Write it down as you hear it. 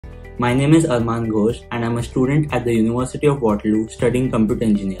My name is Armaan Ghosh and I'm a student at the University of Waterloo studying computer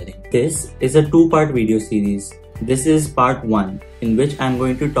engineering. This is a two-part video series. This is part 1 in which I'm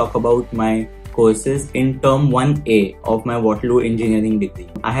going to talk about my courses in term 1A of my Waterloo Engineering degree.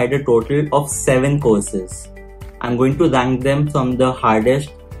 I had a total of 7 courses. I'm going to rank them from the hardest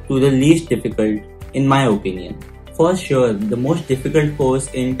to the least difficult in my opinion. For sure, the most difficult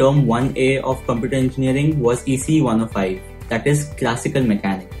course in term 1A of computer engineering was ECE 105, that is classical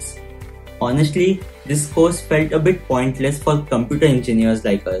mechanics. Honestly, this course felt a bit pointless for computer engineers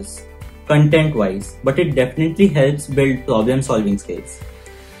like us, content-wise, but it definitely helps build problem-solving skills.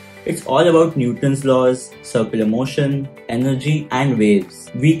 It's all about Newton's laws, circular motion, energy and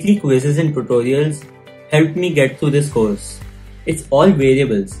waves. Weekly quizzes and tutorials helped me get through this course. It's all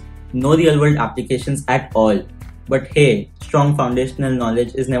variables, no real-world applications at all. But hey, strong foundational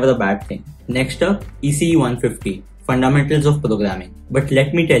knowledge is never a bad thing. Next up, ECE 150, Fundamentals of Programming. But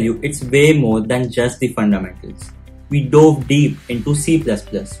let me tell you, it's way more than just the fundamentals. We dove deep into C++,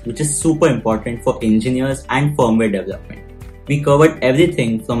 which is super important for engineers and firmware development. We covered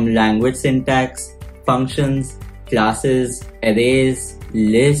everything from language syntax, functions, classes, arrays,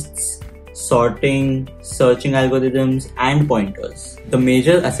 lists, sorting, searching algorithms, and pointers. The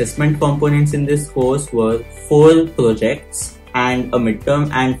major assessment components in this course were 4 projects and a midterm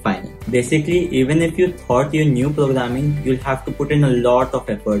and final. Basically, even if you thought you knew programming, you'll have to put in a lot of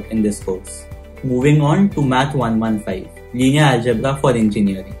effort in this course. Moving on to Math 115, Linear Algebra for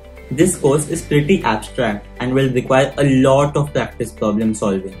Engineering. This course is pretty abstract and will require a lot of practice problem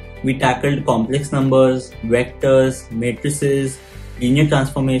solving. We tackled complex numbers, vectors, matrices, linear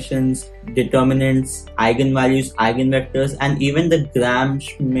transformations, determinants, eigenvalues, eigenvectors, and even the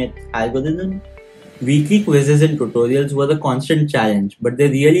Gram-Schmidt algorithm. Weekly quizzes and tutorials were a constant challenge, but they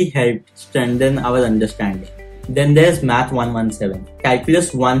really helped strengthen our understanding. Then there's Math 117,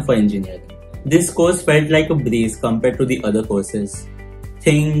 Calculus 1 for Engineering. This course felt like a breeze compared to the other courses.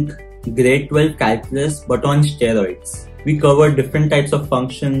 Think grade 12 calculus but on steroids. We covered different types of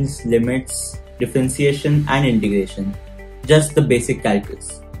functions, limits, differentiation and integration. Just the basic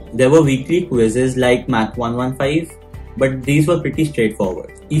calculus. There were weekly quizzes like Math 115, but these were pretty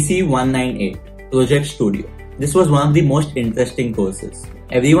straightforward. ECE 198, Project Studio. This was one of the most interesting courses.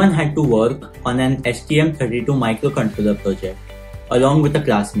 Everyone had to work on an STM32 microcontroller project, along with a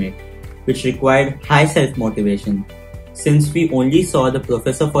classmate, which required high self-motivation. Since we only saw the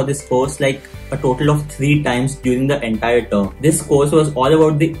professor for this course like a total of 3 times during the entire term. This course was all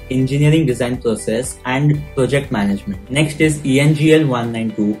about the engineering design process and project management. Next is ENGL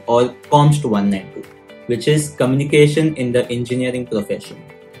 192 or COMST 192, which is Communication in the Engineering Profession.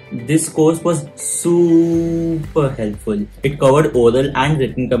 This course was super helpful. It covered oral and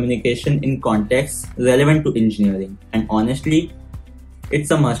written communication in contexts relevant to engineering, and honestly,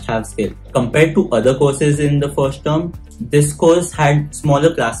 it's a must-have skill. Compared to other courses in the first term, this course had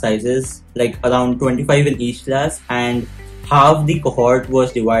smaller class sizes, like around 25 in each class, and half the cohort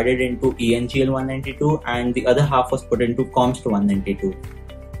was divided into ENGL 192 and the other half was put into COMST 192.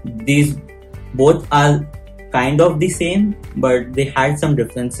 These both are kind of the same, but they had some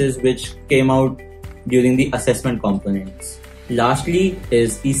differences which came out during the assessment components. Lastly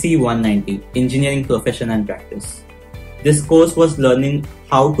is ECE 190, Engineering Profession and Practice. This course was learning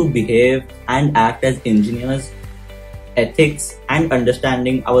how to behave and act as engineers, ethics, and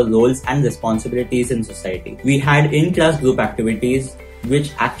understanding our roles and responsibilities in society. We had in-class group activities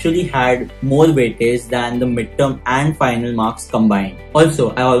which actually had more weightage than the midterm and final marks combined. Also,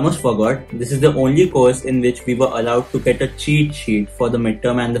 I almost forgot, this is the only course in which we were allowed to get a cheat sheet for the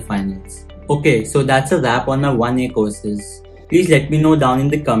midterm and the finals. Okay, so that's a wrap on my 1A courses. Please let me know down in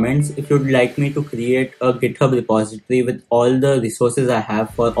the comments if you'd like me to create a GitHub repository with all the resources I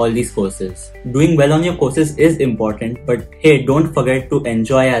have for all these courses. Doing well on your courses is important, but hey, don't forget to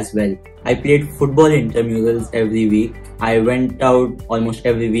enjoy as well. I played football intramurals every week. I went out almost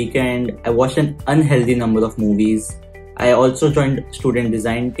every weekend. I watched an unhealthy number of movies. I also joined student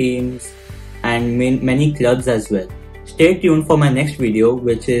design teams and many clubs as well. Stay tuned for my next video,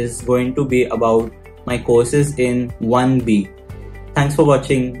 which is going to be about my courses in 1B. Thanks for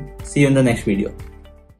watching. See you in the next video.